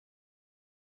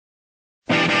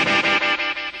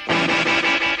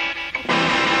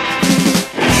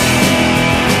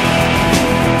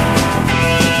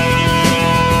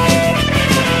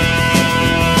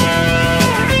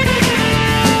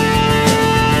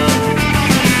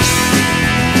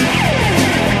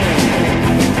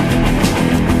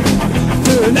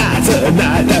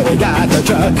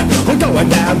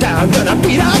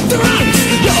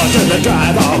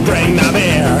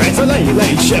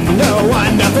ship, no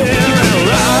one, nothing. And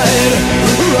ride,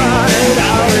 ride,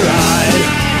 I'll ride.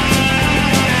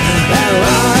 And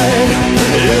ride,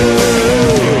 you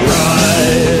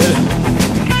ride.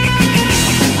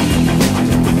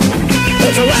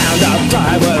 It's a round-up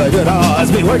time with a good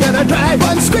horse beat. We're gonna drag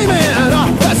one screaming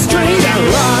off the street. And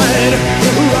ride,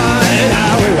 ride,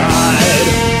 how we ride.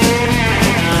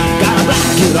 Got a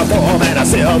black uniform and a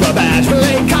silver badge. We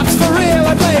play cops for real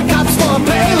and play cops for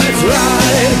pay. Let's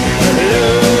ride, you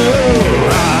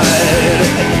ride.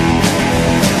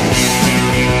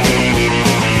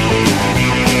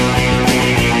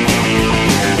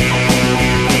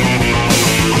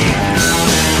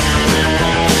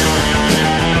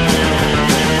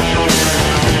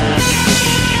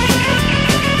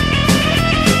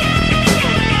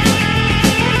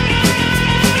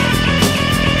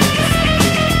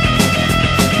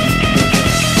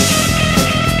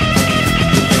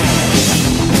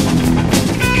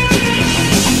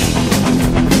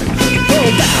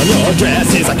 Your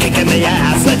dress is a kick in the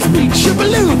ass. Let's reach your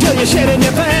balloon till you're shit in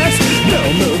your pants. No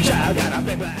move, child, gotta